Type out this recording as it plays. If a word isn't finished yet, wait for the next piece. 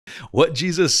what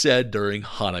Jesus said during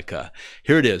Hanukkah.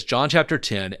 Here it is, John chapter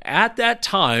 10. At that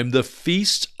time, the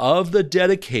Feast of the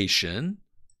Dedication,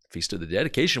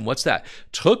 what's that?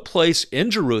 Took place in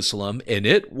Jerusalem, and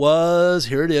it was,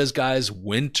 here it is, guys,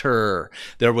 winter.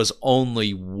 There was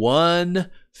only one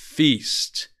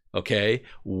feast, okay?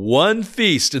 One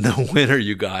feast in the winter,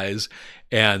 you guys.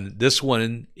 And this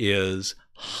one is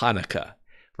Hanukkah,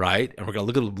 right? And we're going to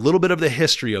look at a little bit of the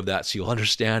history of that so you'll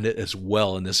understand it as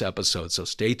well in this episode. So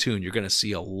stay tuned. You're going to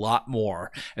see a lot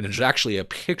more. And there's actually a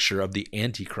picture of the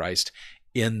Antichrist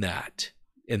in that,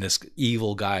 in this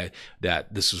evil guy,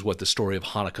 that this is what the story of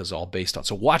Hanukkah is all based on.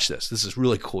 So watch this. This is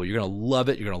really cool. You're going to love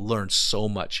it. You're going to learn so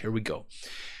much. Here we go.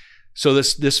 So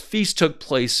this feast took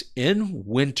place in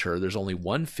winter. There's only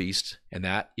one feast, and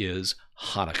that is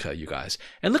Hanukkah, you guys.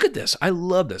 And look at this. I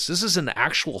love this. This is an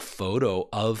actual photo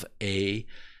of a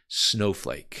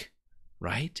snowflake,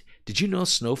 right? Did you know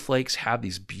snowflakes have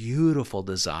these beautiful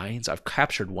designs? I've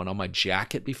captured one on my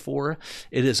jacket before.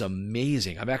 It is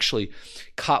amazing. I've actually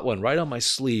caught one right on my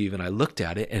sleeve, and I looked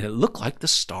at it, and it looked like the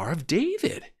Star of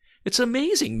David. It's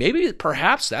amazing. Maybe,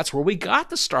 perhaps that's where we got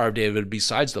the Star of David,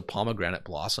 besides the pomegranate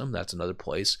blossom. That's another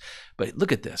place. But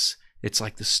look at this. It's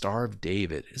like the Star of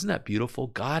David. Isn't that beautiful?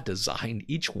 God designed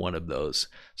each one of those.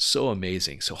 So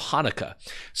amazing. So Hanukkah.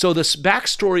 So this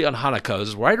backstory on Hanukkah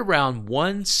is right around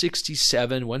 160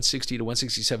 to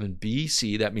 167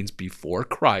 BC. That means before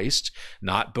Christ,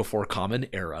 not before Common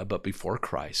Era, but before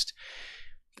Christ.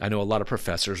 I know a lot of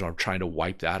professors are trying to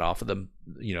wipe that off of them,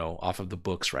 off of the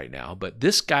books right now. But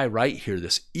this guy right here,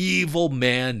 this evil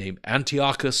man named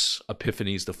Antiochus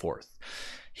Epiphanes IV,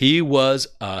 he was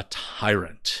a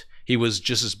tyrant. He was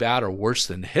just as bad or worse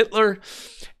than Hitler,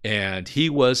 and he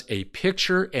was a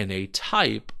picture and a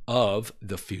type of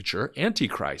the future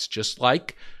Antichrist, just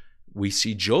like we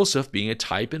see Joseph being a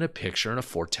type and a picture and a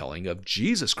foretelling of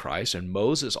Jesus Christ, and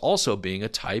Moses also being a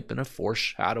type and a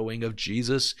foreshadowing of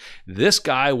Jesus. This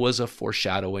guy was a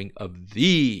foreshadowing of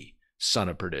the son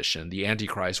of perdition, the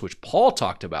Antichrist, which Paul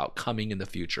talked about coming in the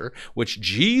future, which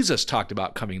Jesus talked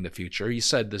about coming in the future. He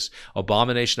said this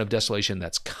abomination of desolation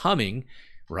that's coming,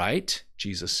 right?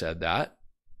 Jesus said that.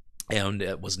 And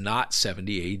it was not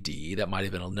 70 AD. That might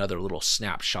have been another little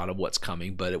snapshot of what's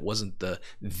coming, but it wasn't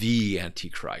the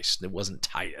Antichrist. It wasn't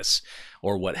Titus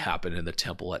or what happened in the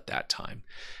temple at that time.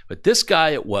 But this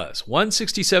guy, it was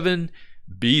 167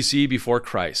 BC before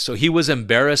Christ. So he was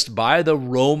embarrassed by the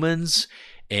Romans,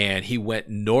 and he went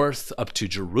north up to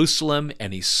Jerusalem,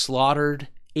 and he slaughtered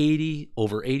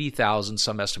over 80,000,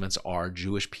 some estimates are,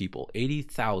 Jewish people.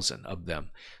 80,000 of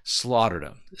them slaughtered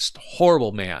him. This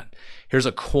horrible man. Here's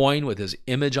a coin with his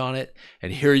image on it,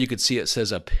 and here you can see it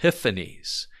says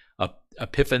Epiphanes,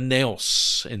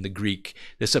 Epiphaneos in the Greek.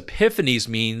 This Epiphanes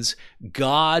means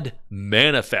God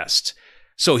manifest.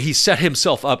 So he set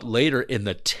himself up later in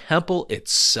the temple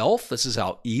itself. This is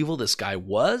how evil this guy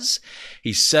was.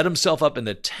 He set himself up in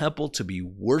the temple to be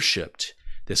worshipped,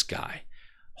 this guy.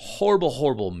 Horrible,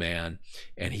 horrible man.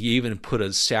 And he even put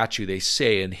a statue, they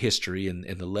say in history, in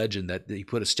the legend, that he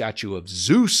put a statue of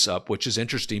Zeus up, which is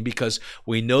interesting because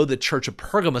we know the Church of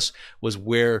Pergamos was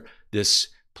where this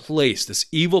place, this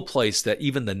evil place that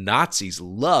even the Nazis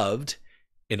loved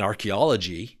in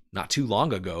archaeology not too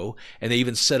long ago, and they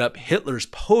even set up Hitler's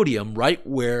podium right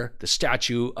where the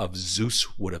statue of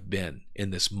Zeus would have been in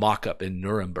this mock-up in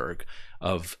Nuremberg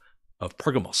of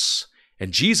Pergamos.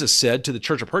 And Jesus said to the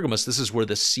Church of Pergamos, this is where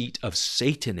the seat of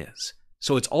Satan is.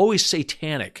 So it's always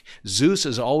satanic. Zeus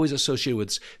is always associated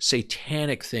with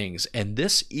satanic things. And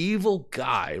this evil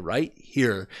guy right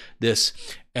here, this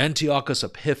Antiochus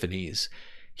Epiphanes,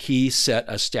 he set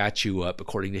a statue up,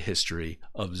 according to history,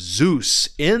 of Zeus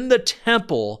in the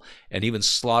temple and even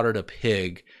slaughtered a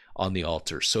pig on the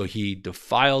altar. So he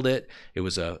defiled it. It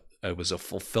was a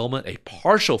fulfillment, a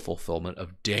partial fulfillment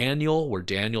of Daniel, where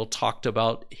Daniel talked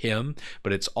about him,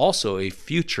 but it's also a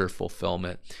future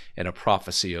fulfillment and a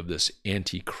prophecy of this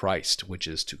Antichrist, which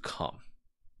is to come.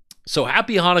 So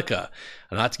happy Hanukkah.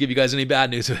 And not to give you guys any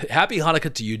bad news, but happy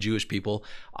Hanukkah to you Jewish people.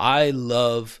 I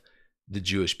love the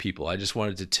Jewish people. I just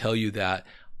wanted to tell you that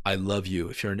I love you.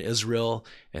 If you're in Israel,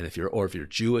 and if you're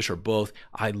Jewish or both,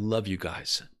 I love you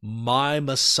guys. My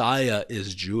Messiah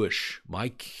is Jewish. My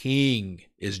King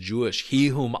is Jewish. He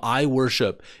whom I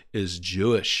worship is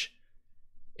Jewish,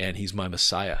 and he's my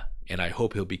Messiah. And I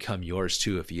hope he'll become yours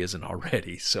too if he isn't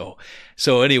already. So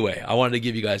anyway, I wanted to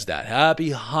give you guys that.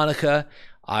 Happy Hanukkah.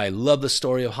 I love the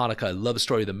story of Hanukkah. I love the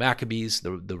story of the Maccabees,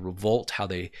 the revolt, how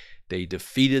they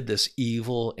defeated this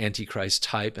evil Antichrist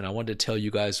type. And I wanted to tell you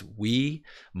guys,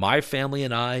 my family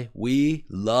and I, we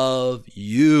love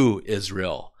you,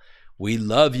 Israel. We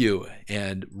love you.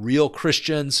 And real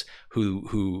Christians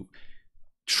who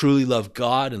truly love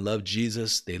God and love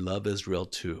Jesus, they love Israel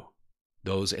too.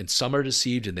 And some are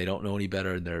deceived and they don't know any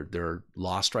better and they're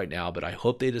lost right now, but I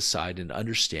hope they decide and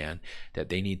understand that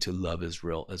they need to love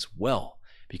Israel as well,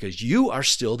 because you are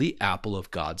still the apple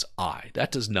of God's eye.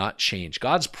 That does not change.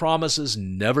 God's promises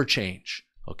never change,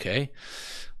 okay?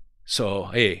 So,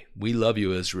 hey, we love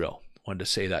you, Israel. Wanted to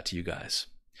say that to you guys.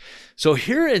 So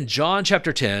here in John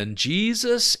chapter 10,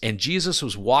 Jesus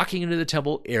was walking into the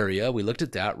temple area. We looked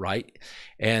at that, right?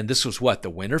 And this was what? The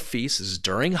winter feast. This is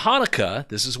during Hanukkah.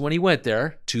 This is when he went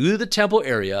there to the temple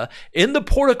area in the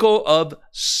portico of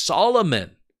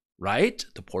Solomon, right?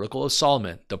 The portico of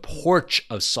Solomon. The porch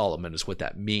of Solomon is what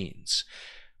that means.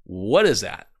 What is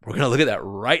that? We're going to look at that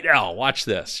right now. Watch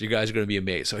this. You guys are going to be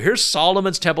amazed. So here's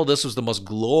Solomon's temple. This was the most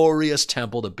glorious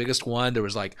temple, the biggest one. There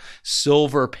was like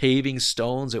silver paving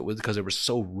stones. It was because it was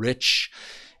so rich.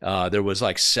 There was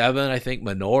like 7, I think,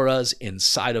 menorahs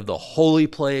inside of the holy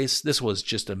place. This was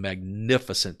just a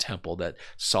magnificent temple that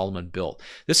Solomon built.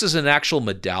 This is an actual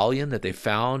medallion that they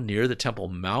found near the Temple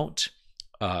Mount,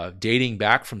 dating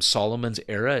back from Solomon's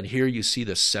era. And here you see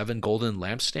the 7 golden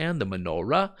lampstand, the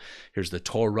menorah. Here's the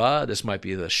Torah. This might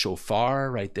be the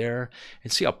shofar right there.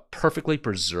 And see how perfectly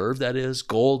preserved that is.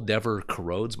 Gold never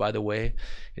corrodes, by the way.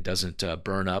 It doesn't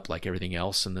burn up like everything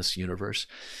else in this universe.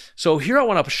 So here I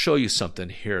want to show you something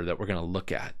here that we're going to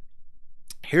look at.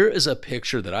 Here is a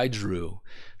picture that I drew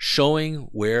showing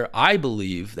where I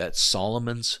believe that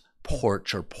Solomon's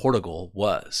porch or portico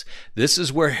was. This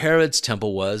is where Herod's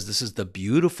temple was. This is the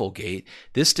beautiful gate.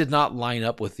 This did not line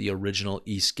up with the original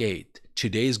east gate.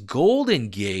 Today's golden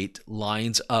gate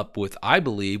lines up with, I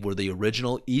believe, where the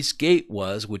original east gate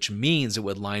was, which means it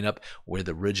would line up where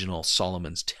the original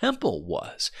Solomon's temple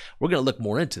was. We're going to look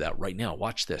more into that right now.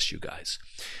 Watch this, you guys.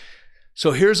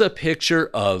 So here's a picture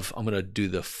of, I'm going to do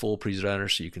the full presenter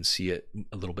so you can see it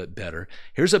a little bit better.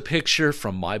 Here's a picture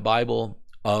from my Bible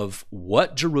of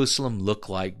what Jerusalem looked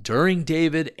like during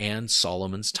David and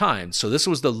Solomon's time. So this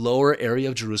was the lower area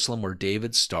of Jerusalem where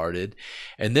David started.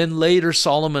 And then later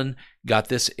Solomon got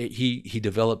this, he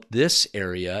developed this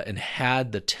area and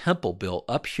had the temple built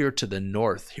up here to the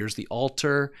north. Here's the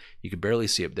altar. You can barely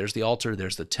see it. There's the altar.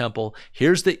 There's the temple.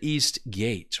 Here's the east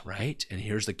gate, right? And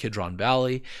here's the Kidron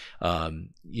Valley.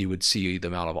 You would see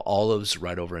the Mount of Olives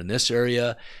right over in this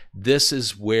area. This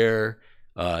is where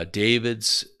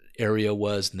David's area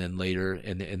was, and then later,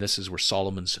 and this is where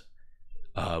Solomon's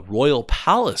royal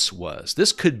palace was.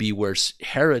 This could be where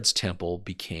Herod's temple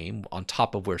became, on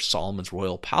top of where Solomon's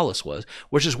royal palace was,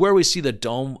 which is where we see the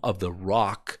Dome of the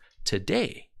Rock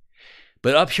today.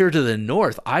 But up here to the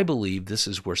north, I believe this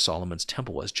is where Solomon's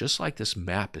temple was, just like this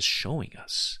map is showing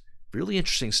us. Really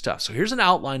interesting stuff. So here's an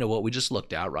outline of what we just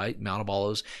looked at, right? Mount of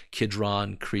Olives,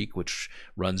 Kidron Creek, which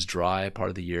runs dry part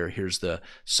of the year. Here's the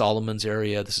Solomon's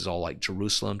area. This is all like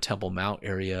Jerusalem, Temple Mount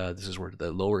area. This is where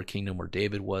the lower kingdom where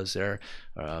David was there,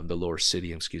 the lower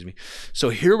city, excuse me. So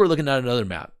here we're looking at another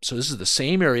map. So this is the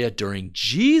same area during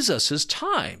Jesus's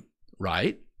time,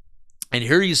 right? And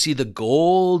here you see the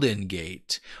Golden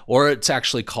Gate, or it's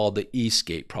actually called the East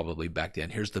Gate probably back then.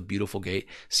 Here's the beautiful gate.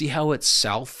 See how it's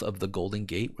south of the Golden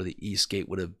Gate where the East Gate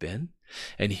would have been?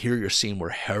 And here you're seeing where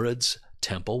Herod's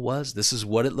temple was. This is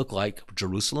what it looked like,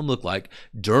 Jerusalem looked like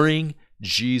during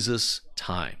Jesus'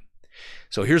 time.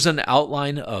 So here's an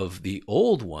outline of the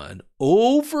old one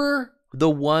over the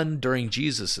one during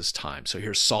Jesus' time. So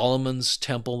here's Solomon's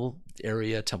temple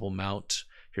area, Temple Mount.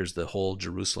 Here's the whole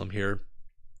Jerusalem here.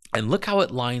 And look how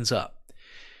it lines up.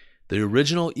 The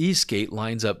original East Gate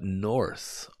lines up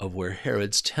north of where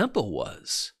Herod's temple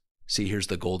was. See, here's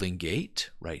the Golden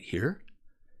Gate right here,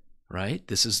 right?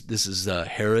 This is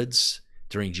Herod's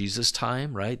during Jesus'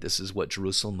 time, right? This is what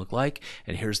Jerusalem looked like.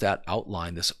 And here's that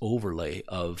outline, this overlay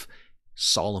of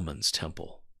Solomon's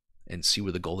temple. And see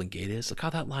where the Golden Gate is? Look how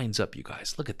that lines up, you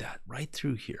guys. Look at that, right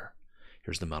through here.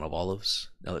 Here's the Mount of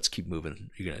Olives. Now let's keep moving.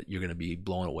 You're gonna be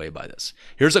blown away by this.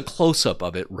 Here's a close-up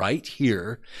of it right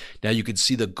here. Now you can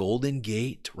see the Golden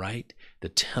Gate, right? The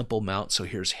Temple Mount. So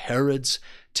here's Herod's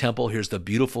temple. Here's the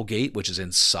beautiful gate, which is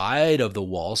inside of the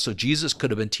wall. So Jesus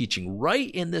could have been teaching right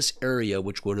in this area,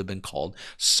 which would have been called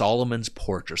Solomon's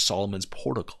porch or Solomon's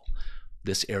portico.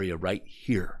 This area right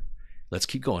here. Let's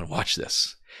keep going. Watch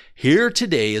this. Here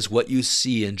today is what you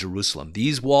see in Jerusalem.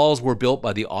 These walls were built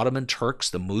by the Ottoman Turks,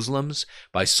 the Muslims,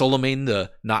 by Suleiman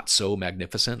the not so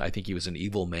magnificent. I think he was an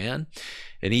evil man.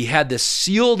 And he had this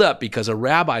sealed up because a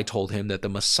rabbi told him that the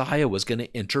Messiah was going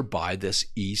to enter by this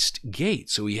east gate.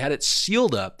 So he had it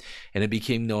sealed up, and it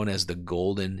became known as the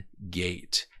Golden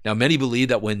Gate. Now, many believe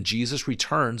that when Jesus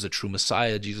returns, the true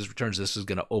Messiah, Jesus returns, this is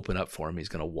going to open up for him. He's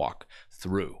going to walk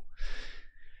through.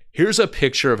 Here's a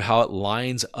picture of how it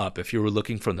lines up if you were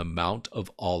looking from the Mount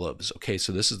of Olives. Okay,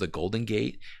 so this is the Golden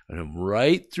Gate, and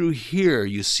right through here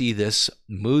you see this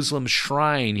Muslim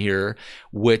shrine here,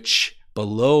 which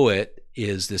below it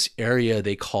is this area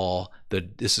they call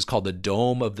this is called the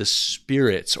Dome of the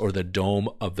Spirits, or the Dome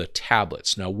of the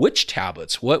Tablets. Now, which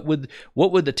tablets? What would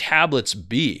the tablets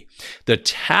be? The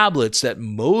tablets that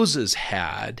Moses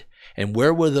had. And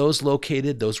where were those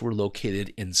located? Those were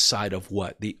located inside of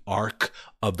what? The Ark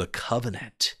of the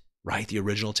Covenant, right? The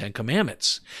original 10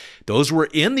 Commandments. Those were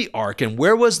in the Ark. And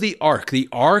where was the Ark? The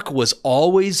Ark was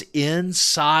always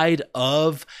inside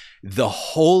of the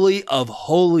Holy of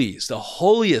Holies, the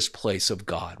holiest place of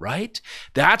God, right?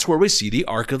 That's where we see the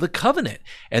Ark of the Covenant.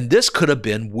 And this could have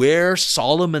been where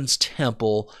Solomon's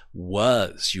temple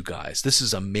was, you guys. This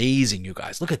is amazing, you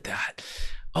guys. Look at that.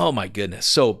 Oh, my goodness.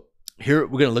 So, here,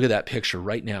 we're going to look at that picture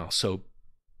right now. So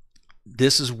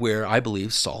this is where I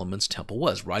believe Solomon's temple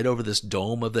was, right over this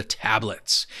Dome of the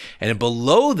Tablets. And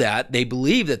below that, they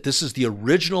believe that this is the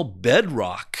original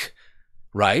bedrock,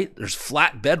 right? There's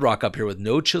flat bedrock up here with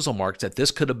no chisel marks, that this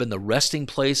could have been the resting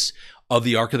place of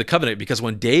the Ark of the Covenant. Because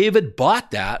when David bought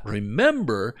that,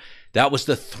 remember, that was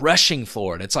the threshing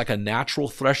floor. And it's like a natural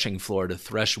threshing floor to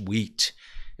thresh wheat.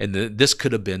 And this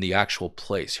could have been the actual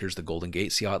place. Here's the Golden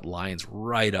Gate. See how it lines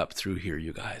right up through here,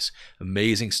 you guys.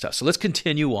 Amazing stuff. So let's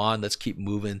continue on. Let's keep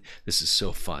moving. This is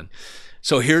so fun.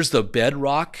 So here's the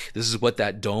bedrock. This is what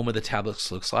that Dome of the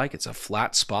Tablets looks like. It's a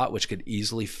flat spot which could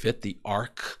easily fit the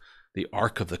Ark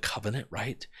of the Covenant,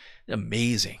 right?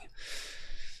 Amazing.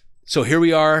 So here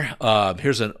we are.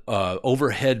 Here's an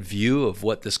overhead view of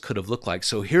what this could have looked like.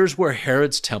 So here's where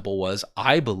Herod's temple was,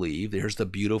 I believe. There's the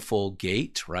beautiful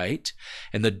gate, right?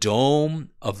 And the Dome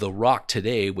of the Rock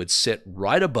today would sit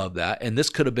right above that. And this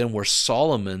could have been where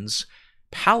Solomon's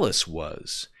palace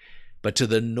was. But to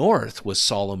the north was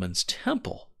Solomon's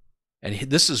temple. And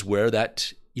this is where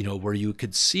that, where you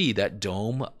could see that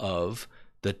Dome of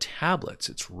the Tablets.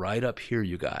 It's right up here,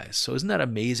 you guys. So isn't that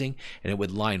amazing? And it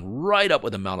would line right up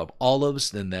with the Mount of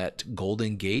Olives, then that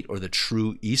Golden Gate, or the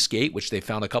true East Gate, which they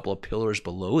found a couple of pillars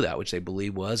below that, which they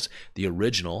believe was the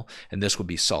original. And this would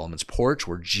be Solomon's porch,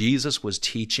 where Jesus was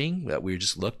teaching, that we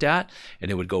just looked at. And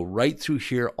it would go right through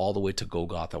here all the way to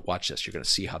Golgotha. Watch this. You're going to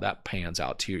see how that pans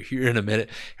out to you here in a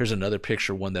minute. Here's another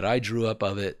picture, one that I drew up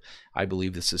of it. I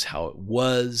believe this is how it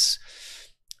was.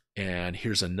 And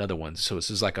here's another one. So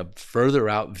this is like a further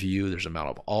out view. There's a Mount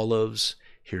of Olives.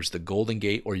 Here's the Golden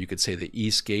Gate, or you could say the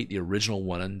East Gate, the original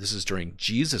one. And this is during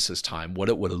Jesus's time, what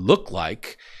it would look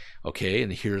like. Okay,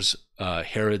 and here's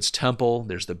Herod's temple.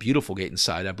 There's the beautiful gate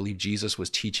inside. I believe Jesus was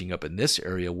teaching up in this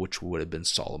area, which would have been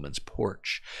Solomon's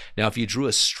porch. Now, if you drew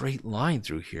a straight line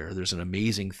through here, there's an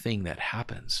amazing thing that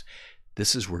happens.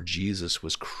 This is where Jesus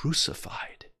was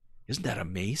crucified. Isn't that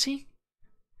amazing?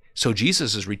 So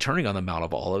Jesus is returning on the Mount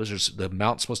of Olives. The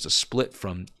mount's supposed to split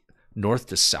from north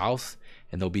to south,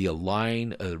 and there'll be a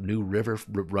line, a new river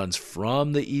runs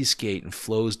from the East Gate and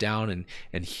flows down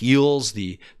and heals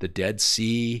the Dead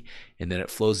Sea, and then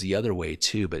it flows the other way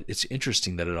too. But it's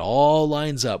interesting that it all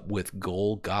lines up with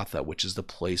Golgotha, which is the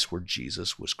place where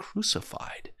Jesus was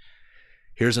crucified.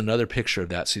 Here's another picture of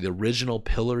that. See the original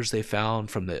pillars they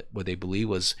found from what they believe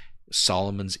was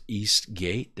Solomon's East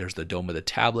Gate. There's the Dome of the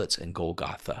Tablets and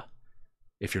Golgotha,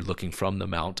 if you're looking from the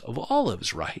Mount of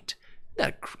Olives, right?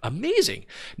 Isn't that amazing?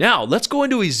 Now, let's go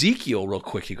into Ezekiel real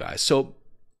quick, you guys. So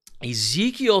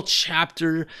Ezekiel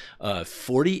chapter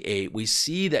 48, we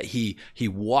see that he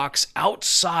walks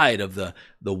outside of the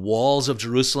walls of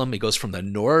Jerusalem. He goes from the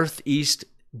northeast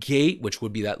gate, which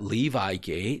would be that Levi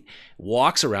gate,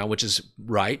 walks around, which is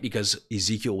right because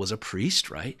Ezekiel was a priest,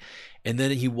 right? And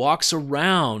then he walks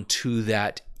around to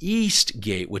that east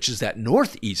gate, which is that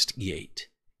northeast gate.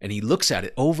 And he looks at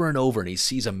it over and over, and he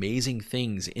sees amazing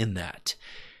things in that.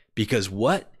 Because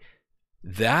what?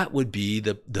 That would be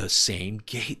the same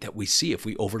gate that we see if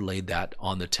we overlaid that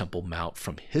on the Temple Mount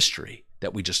from history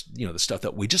that we just, the stuff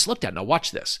that we just looked at. Now watch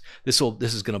this. This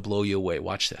is going to blow you away.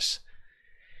 Watch this.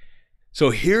 So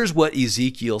here's what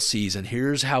Ezekiel sees, and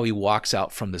here's how he walks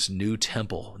out from this new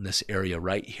temple in this area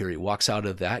right here. He walks out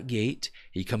of that gate.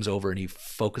 He comes over and he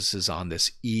focuses on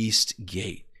this east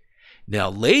gate. Now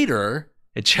later,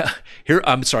 In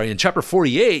chapter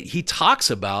 48, he talks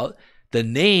about the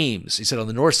names. He said on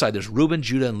the north side, there's Reuben,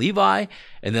 Judah, and Levi.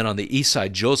 And then on the east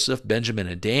side, Joseph, Benjamin,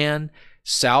 and Dan.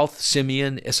 South,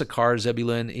 Simeon, Issachar,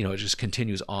 Zebulun. It just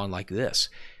continues on like this.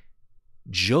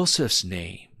 Joseph's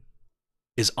name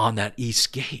is on that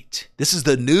east gate. This is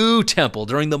the new temple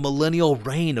during the millennial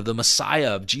reign of the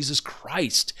Messiah, of Jesus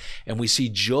Christ. And we see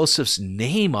Joseph's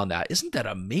name on that. Isn't that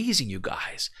amazing, you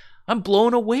guys? I'm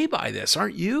blown away by this,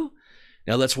 aren't you?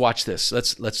 Now let's watch this.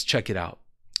 Let's check it out.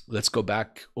 Let's go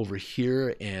back over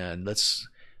here and let's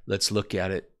look at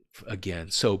it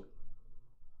again. So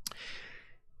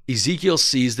Ezekiel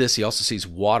sees this. He also sees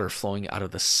water flowing out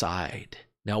of the side.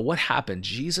 Now, what happened?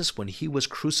 Jesus, when he was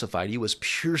crucified, he was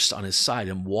pierced on his side,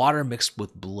 and water mixed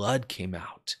with blood came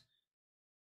out,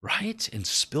 right? And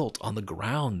spilt on the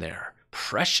ground there.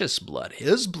 Precious blood,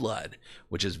 his blood,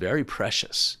 which is very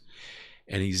precious.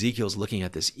 And Ezekiel's looking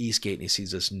at this east gate, and he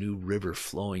sees this new river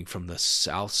flowing from the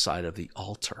south side of the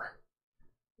altar.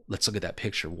 Let's look at that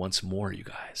picture once more, you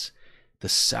guys. The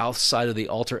south side of the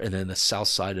altar, and then the south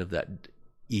side of that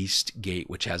east gate,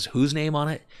 which has whose name on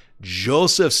it?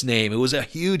 Joseph's name. It was a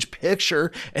huge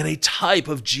picture and a type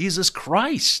of Jesus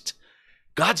Christ.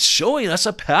 God's showing us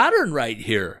a pattern right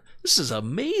here. This is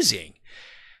amazing.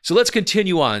 So let's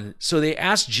continue on. So they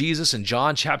asked Jesus in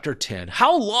John chapter 10,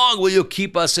 "How long will you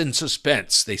keep us in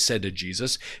suspense?" They said to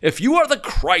Jesus, "If you are the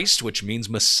Christ," which means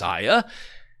Messiah,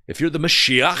 "if you're the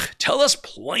Mashiach, tell us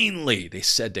plainly," they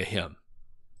said to him.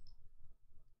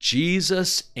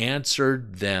 Jesus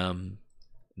answered them.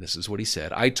 This is what he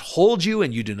said. "I told you,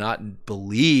 and you do not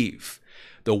believe.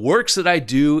 The works that I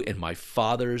do in my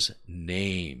Father's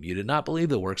name. You did not believe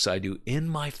the works I do in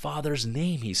my Father's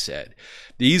name," he said.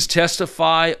 "These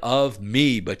testify of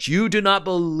me, but you do not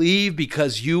believe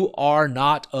because you are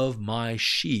not of my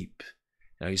sheep."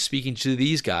 Now he's speaking to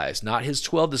these guys, not his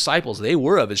 12 disciples. They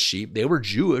were of his sheep. They were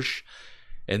Jewish,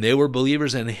 and they were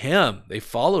believers in him. They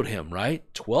followed him,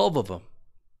 right? 12 of them.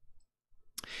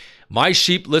 "My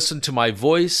sheep listen to my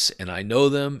voice, and I know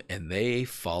them, and they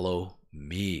follow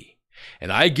me.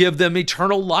 And I give them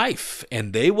eternal life,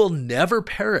 and they will never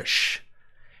perish.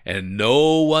 And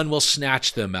no one will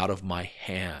snatch them out of my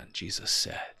hand," Jesus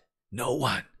said. No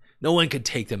one. No one can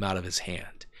take them out of his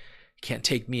hand. You can't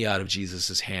take me out of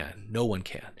Jesus' hand. No one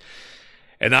can.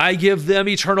 "And I give them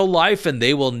eternal life, and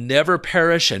they will never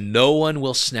perish, and no one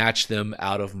will snatch them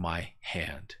out of my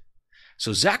hand."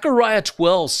 So Zechariah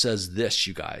 12 says this,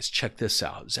 you guys. Check this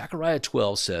out. Zechariah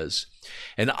 12 says,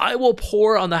 "And I will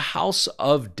pour on the house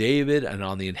of David and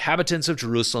on the inhabitants of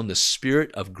Jerusalem the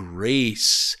spirit of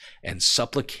grace and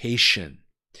supplication."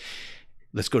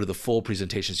 Let's go to the full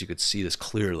presentation so you could see this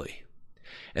clearly.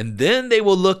 "And then they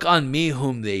will look on me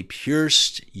whom they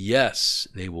pierced. Yes,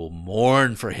 they will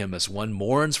mourn for him as one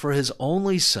mourns for his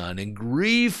only son, and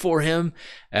grieve for him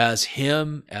as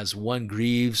one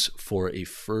grieves for a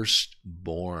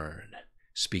firstborn."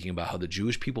 Speaking about how the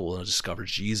Jewish people will discover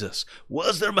Jesus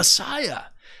was their Messiah.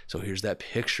 So here's that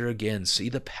picture again. See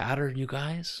the pattern, you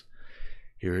guys?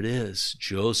 Here it is.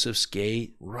 Joseph's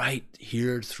gate right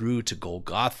here through to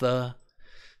Golgotha.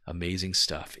 Amazing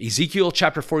stuff. Ezekiel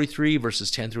chapter 43,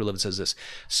 verses 10 through 11 says this,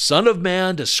 "Son of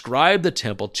man, describe the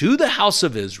temple to the house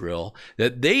of Israel,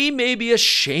 that they may be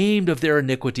ashamed of their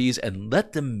iniquities, and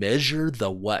let them measure the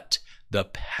what? The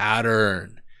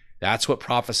pattern." That's what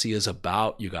prophecy is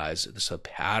about, you guys. It's a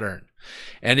pattern.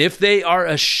 "And if they are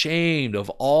ashamed of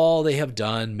all they have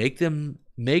done, make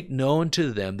known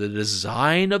to them the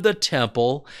design of the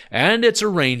temple and its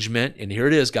arrangement." And here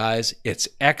it is, guys. Its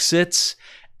exits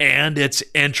and its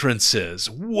entrances.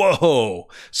 Whoa!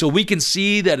 So we can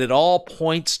see that it all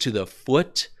points to the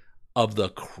foot of the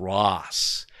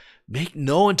cross. "Make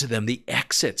known to them the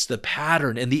exits, the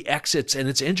pattern, and the exits and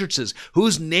its entrances."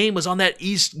 Whose name was on that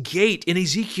east gate in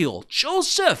Ezekiel?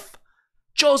 Joseph.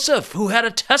 Joseph, who had a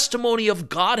testimony of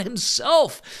God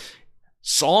himself.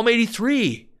 Psalm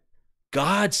 83.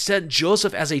 God sent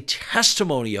Joseph as a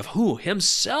testimony of who?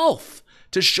 Himself,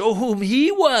 to show whom he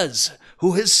was,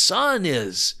 who his son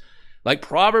is. Like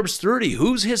Proverbs 30,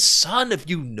 who's his son if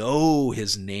you know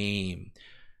his name?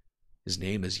 His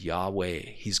name is Yahweh.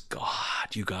 He's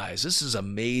God, you guys. This is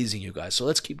amazing, you guys. So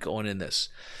let's keep going in this.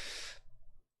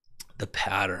 The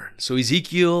pattern. So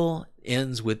Ezekiel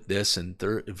ends with this in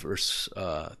verse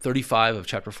 35 of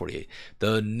chapter 48.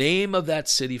 "The name of that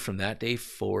city from that day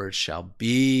forward shall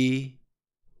be,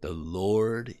 the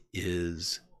Lord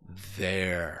is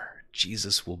there."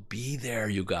 Jesus will be there,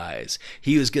 you guys.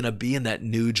 He is going to be in that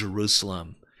new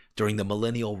Jerusalem during the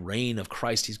millennial reign of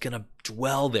Christ. He's going to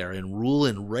dwell there and rule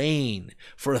and reign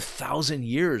for 1,000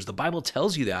 years. The Bible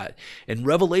tells you that. In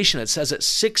Revelation, it says it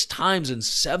 6 times in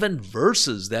 7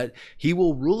 verses that he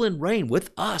will rule and reign with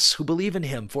us who believe in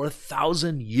him for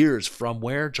 1,000 years. From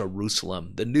where?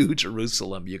 Jerusalem, the new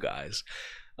Jerusalem, you guys.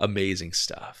 Amazing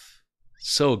stuff.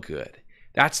 So good.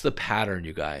 That's the pattern,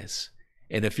 you guys.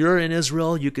 And if you're in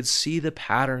Israel, you could see the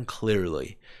pattern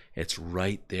clearly. It's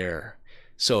right there.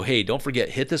 So, hey, don't forget,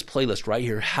 hit this playlist right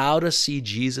here, how to see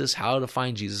Jesus, how to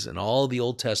find Jesus in all the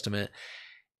Old Testament,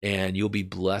 and you'll be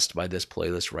blessed by this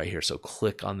playlist right here. So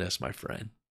click on this, my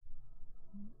friend.